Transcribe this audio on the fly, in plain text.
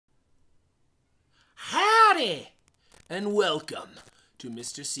everybody, and welcome to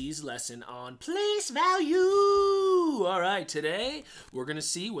Mr. C's lesson on place value. All right, today we're going to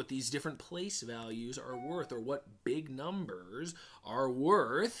see what these different place values are worth, or what big numbers are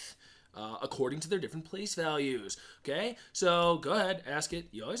worth according to their different place values. Okay, so go ahead, ask it.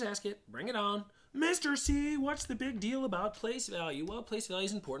 You always ask it. Bring it on. Mr. C, what's the big deal about place value? Well, place value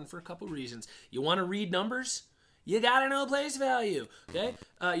is important for a couple reasons. You want to read numbers? You gotta know place value. Okay,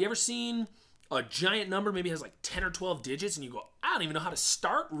 you ever seen a giant number maybe has like 10 or 12 digits and you go, I don't even know how to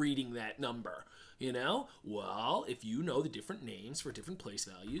start reading that number, you know? Well, if you know the different names for different place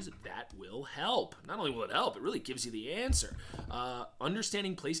values, that will help. Not only will it help, it really gives you the answer.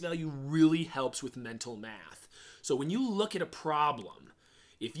 Understanding place value really helps with mental math. So when you look at a problem,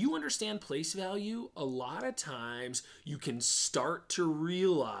 if you understand place value, a lot of times you can start to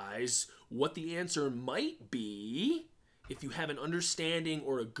realize what the answer might be if you have an understanding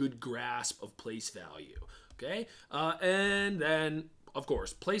or a good grasp of place value, okay? And then, of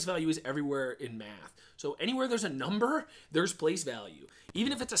course, place value is everywhere in math. So anywhere there's a number, there's place value.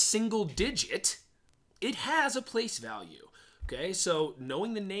 Even if it's a single digit, it has a place value, okay? So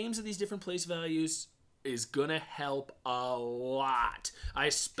knowing the names of these different place values is gonna help a lot. I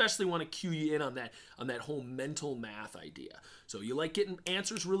especially want to cue you in on that whole mental math idea. So you like getting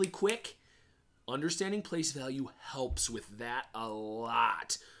answers really quick? Understanding place value helps with that a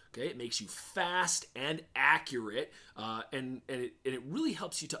lot. Okay, it makes you fast and accurate, and it really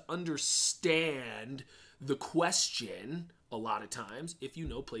helps you to understand the question a lot of times if you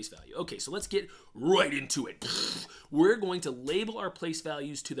know place value. Okay, so let's get right into it. We're going to label our place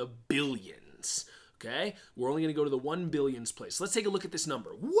values to the billions. Okay, we're only going to go to the 1 billions place. Let's take a look at this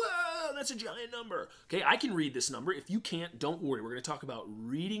number. Whoa, that's a giant number. Okay, I can read this number. If you can't, don't worry. We're going to talk about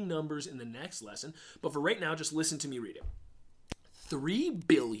reading numbers in the next lesson. But for right now, just listen to me read it.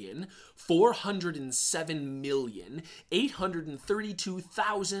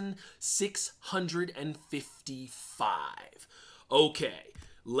 3,407,832,655. Okay,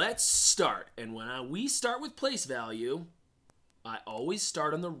 let's start. And when we start with place value, I always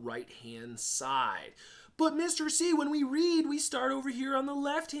start on the right-hand side. But Mr. C, when we read, we start over here on the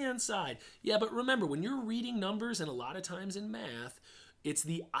left-hand side. Yeah, but remember, when you're reading numbers, and a lot of times in math, it's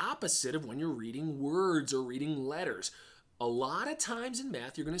the opposite of when you're reading words or reading letters. A lot of times in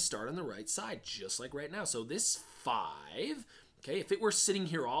math, you're going to start on the right side, just like right now. So this 5, okay, if it were sitting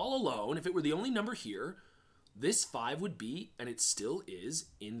here all alone, if it were the only number here, this 5 would be, and it still is,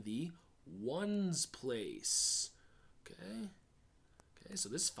 in the ones place. Okay. Okay, so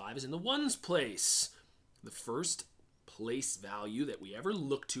this 5 is in the ones place. The first place value that we ever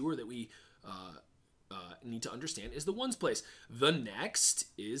look to, or that we need to understand, is the ones place. The next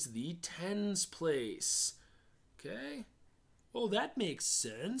is the tens place. Okay, well, that makes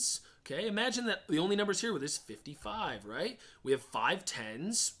sense. Okay, imagine that the only numbers here with is 55, right? We have 5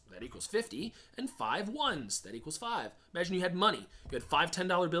 tens, that equals 50, and 5 ones, that equals 5. Imagine you had money. You had 5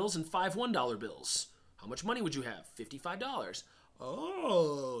 $10 bills and 5 $1 bills. How much money would you have? $55.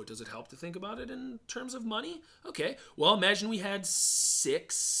 Oh, does it help to think about it in terms of money? Okay, well, imagine we had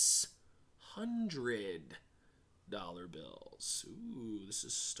 6 $100 bills. Ooh, this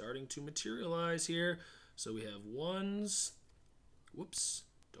is starting to materialize here. So we have ones, whoops,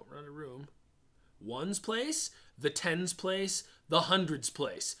 don't run out of room. Ones place, the tens place, the hundreds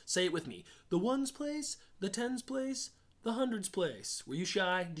place. Say it with me. The ones place, the tens place, the hundreds place. Were you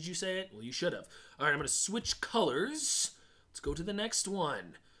shy? Did you say it? Well, you should have. All right, I'm going to switch colors. Let's go to the next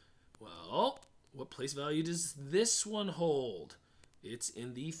one. Well, what place value does this one hold? It's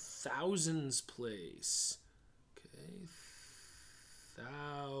in the thousands place. Okay,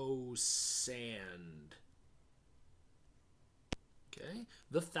 thousand. Okay,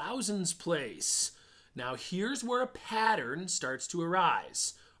 the thousands place. Now here's where a pattern starts to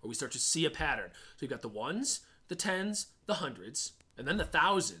arise, or we start to see a pattern. So you've got the ones, the tens, the hundreds, and then the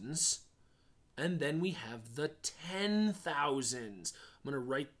thousands. And then we have the 10,000s. I'm going to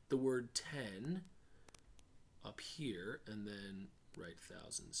write the word 10 up here and then write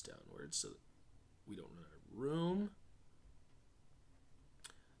thousands downwards so that we don't run out of room.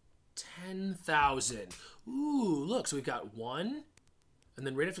 10,000. Ooh, look, so we've got 1, and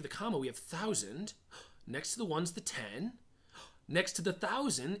then right after the comma we have 1,000. Next to the 1's the 10. Next to the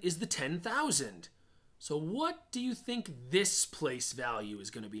 1,000 is the 10,000. So what do you think this place value is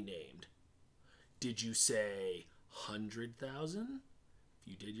going to be named? Did you say 100,000? If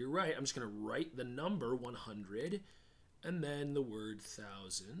you did, you're right. I'm just going to write the number 100 and then the word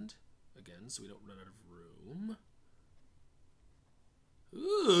 1,000 again so we don't run out of room.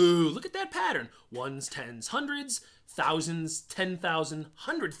 Ooh, look at that pattern. Ones, tens, hundreds, thousands, 10,000,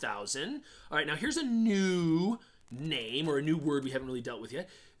 100,000. All right, now here's a new name or a new word we haven't really dealt with yet.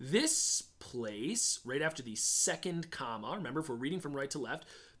 This place, right after the second comma, remember if we're reading from right to left,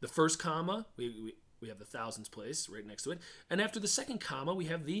 the first comma, we have the thousands place right next to it. And after the second comma, we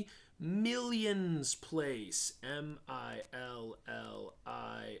have the millions place. M-I-L-L-I-O-N.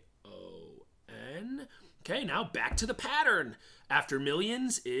 Okay, now back to the pattern. After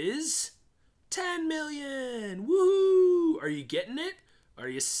millions is 10 million. Woohoo! Are you getting it? Are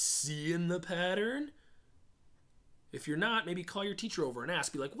you seeing the pattern? If you're not, maybe call your teacher over and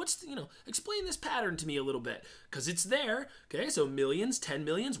ask. Be like, explain this pattern to me a little bit. Because it's there. Okay, so millions, 10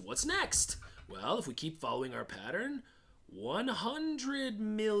 millions. What's next? Well, if we keep following our pattern, 100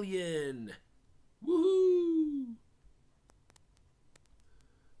 million. Woohoo!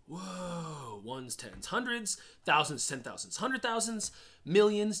 Whoa, ones, tens, hundreds, thousands, 10,000s, 100,000s,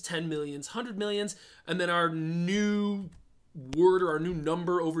 millions, 10 millions, 100 millions, and then our new word or our new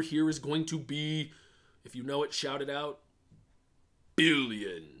number over here is going to be, if you know it, shout it out,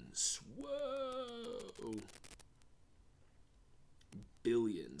 billions. Whoa.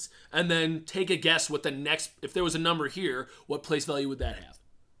 Billions. And then take a guess what the next, if there was a number here, what place value would that have?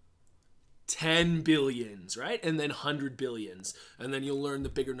 10 billions, right? And then 100 billions. And then you'll learn the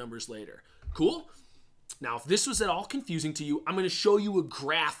bigger numbers later. Cool? Now, if this was at all confusing to you, I'm going to show you a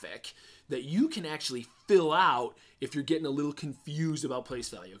graphic that you can actually fill out if you're getting a little confused about place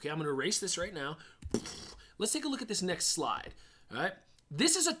value. Okay, I'm going to erase this right now. Let's take a look at this next slide. All right?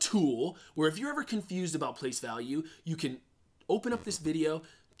 This is a tool where if you're ever confused about place value, you can open up this video,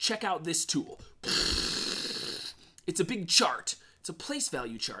 check out this tool. It's a big chart. It's a place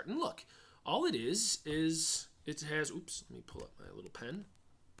value chart. And look, all it is it has, oops, let me pull up my little pen.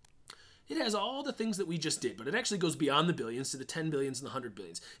 It has all the things that we just did, but it actually goes beyond the billions to the 10 billions and the 100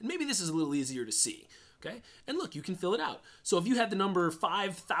 billions. And maybe this is a little easier to see, okay? And look, you can fill it out. So if you had the number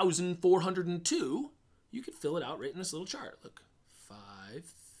 5,402, you could fill it out right in this little chart. Look,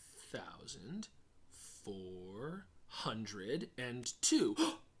 5,402.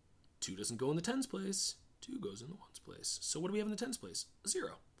 2 doesn't go in the tens place. 2 goes in the ones place. So what do we have in the tens place?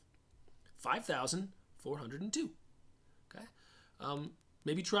 0. 5,402. Okay?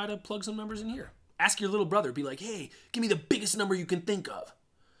 Maybe try to plug some numbers in here. Ask your little brother. Be like, hey, give me the biggest number you can think of.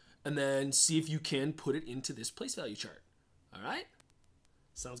 And then see if you can put it into this place value chart. All right?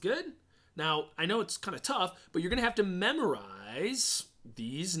 Sounds good? Now, I know it's kind of tough, but you're going to have to memorize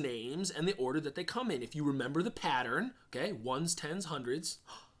these names and the order that they come in. If you remember the pattern, okay, ones, tens, hundreds,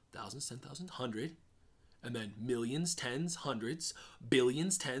 thousands, 10,000, 100, and then millions, tens, hundreds,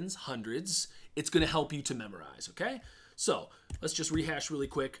 billions, tens, hundreds. It's going to help you to memorize, okay? So let's just rehash really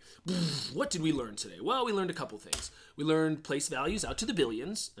quick. What did we learn today? Well, we learned a couple things. We learned place values out to the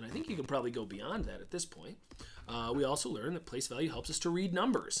billions, and I think you can probably go beyond that at this point. We also learned that place value helps us to read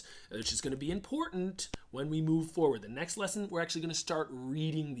numbers, which is going to be important when we move forward. The next lesson, we're actually going to start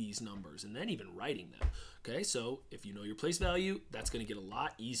reading these numbers and then even writing them. Okay, so if you know your place value, that's going to get a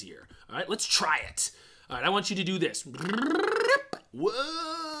lot easier. All right, let's try it. All right, I want you to do this.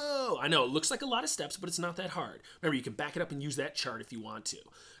 Whoa! I know, it looks like a lot of steps, but it's not that hard. Remember, you can back it up and use that chart if you want to.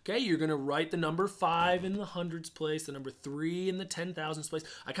 Okay, you're going to write the number 5 in the hundreds place, the number 3 in the 10,000s place.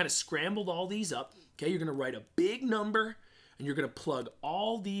 I kind of scrambled all these up. Okay, you're going to write a big number, and you're going to plug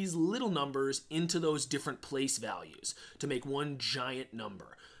all these little numbers into those different place values to make one giant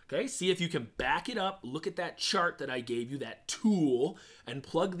number. Okay, see if you can back it up. Look at that chart that I gave you, that tool, and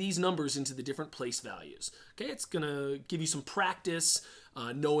plug these numbers into the different place values. Okay, it's going to give you some practice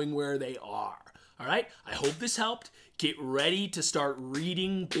knowing where they are. All right, I hope this helped. Get ready to start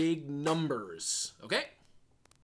reading big numbers. Okay?